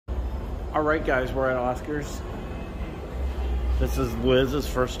All right, guys, we're at Oscar's. This is Liz's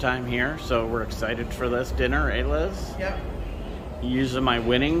first time here, so we're excited for this dinner, eh, Liz? Yep. Using my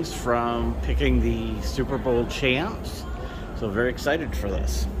winnings from picking the Super Bowl champs, so very excited for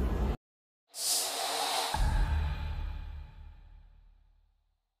this.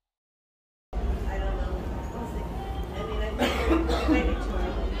 I don't know. We'll see. I mean, I think we're ready to.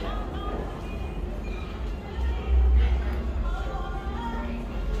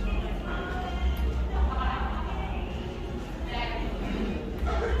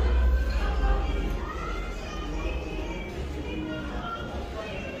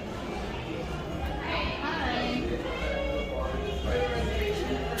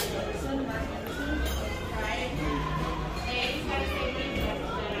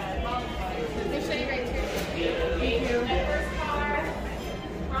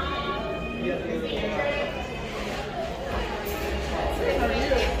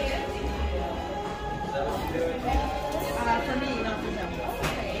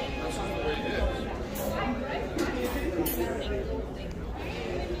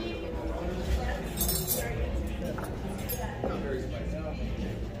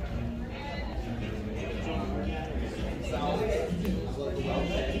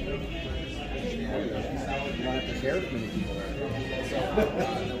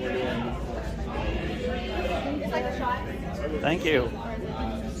 Thank you.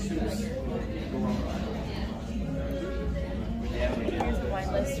 Here's the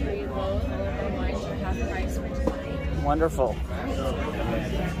wine list for you both. All of our wines are half price for tonight. Wonderful.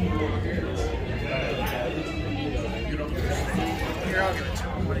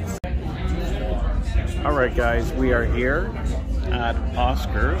 All right, guys, we are here at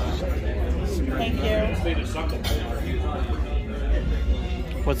Oscar's. Thank you.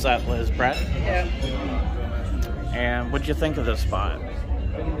 What's that, Liz? Brett? Yeah. And what'd you think of this spot?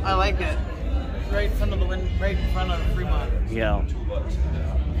 I like it. Right in front of the right in front of Fremont. Yeah. You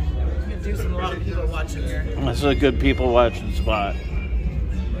can do a lot of people watching here. This is a good people watching spot.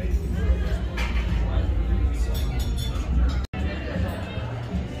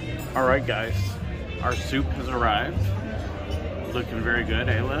 All right, guys. Our soup has arrived. Looking very good,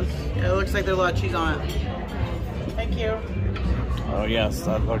 eh, Liz? Yeah, it looks like there's a lot of cheese on it. Thank you. Oh, yes,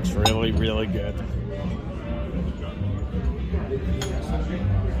 that looks really, really good.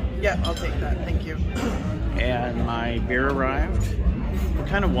 Yeah, I'll take that. Thank you. And my beer arrived. What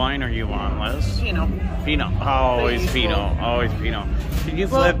kind of wine are you on, Liz? Pinot. Pinot. Always Pinot. Always Pinot. Can you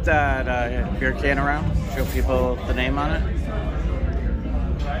flip that beer can around? Show people the name on it.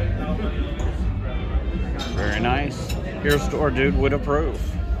 Very nice. Beer store dude would approve.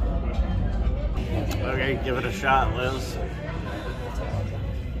 Okay, give it a shot, Liz.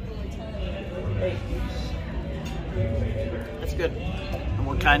 That's good. And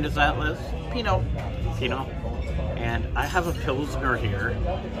what kind is that, Liz? Pinot. Pinot. And I have a Pilsner here.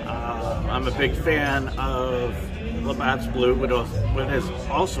 I'm a big fan of Labatt's Blue, which is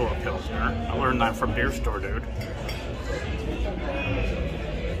also a Pilsner. I learned that from Beer Store Dude.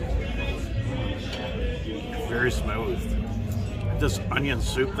 Very smooth. This onion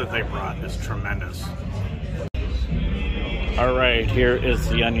soup that they brought is tremendous. All right, here is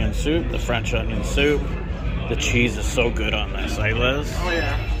the onion soup, the French onion soup. The cheese is so good on this, eh, Liz? Oh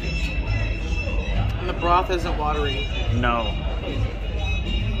yeah. And the broth isn't watery. No.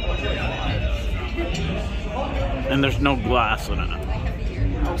 And there's no glass in it.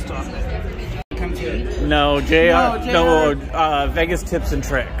 Oh, stop it. No, Vegas Tips and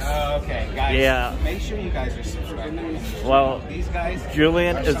Tricks. Okay, guys. Yeah. Make sure you guys are subscribed. Well, These guys,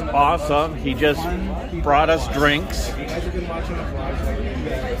 Julian is awesome. He just brought us drinks. you guys have been watching the vlogs like you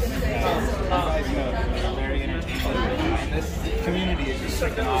guys know they're very entertaining. And this community is just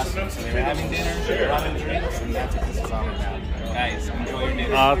freaking awesome. So they're having dinner, they're having drinks, and that's what this is all about. Guys, enjoy your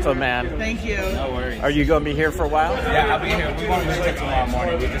dinner. Awesome, man. Thank you. No worries. Are you going to be here for a while? Yeah, I'll be here. We won't visit tomorrow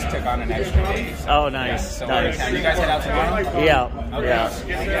morning. We just took on an extra day. So, Oh, nice. So Nice. you guys head out tomorrow? Yeah. Okay.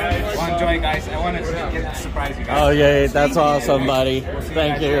 Yeah. Well, enjoy, guys. I wanted to get to surprise you guys. Oh, yeah. That's awesome, buddy.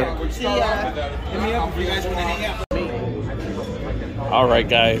 Thank you. See ya. Hit me up if you guys want to hang out. All right,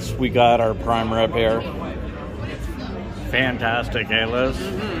 guys. We got our prime rib here. Fantastic, eh, Liz?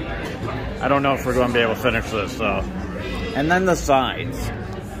 I don't know if we're going to be able to finish this, though. And then the sides.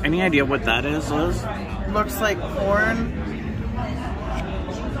 Any idea what that is, Liz? Looks like corn.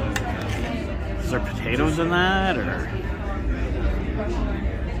 Is there potatoes in that, or?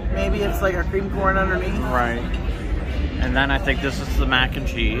 Maybe it's like a cream corn underneath. Right. And then I think this is the mac and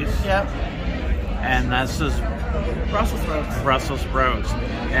cheese. Yep. And this is Brussels sprouts. Brussels sprouts.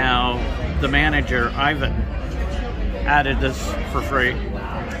 Now, the manager, Ivan, added this for free.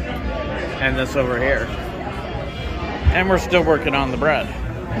 and this over here. And we're still working on the bread.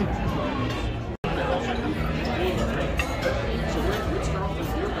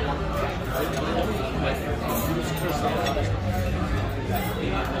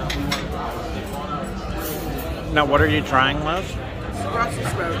 Now, what are you trying, Les? Brussels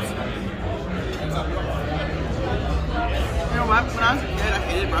sprouts. You know what? When I was a kid, I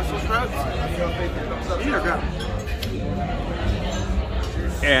hated Brussels sprouts. These are good.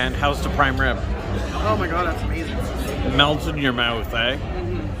 And how's the prime rib? Oh my god, that's amazing. Melts in your mouth, eh?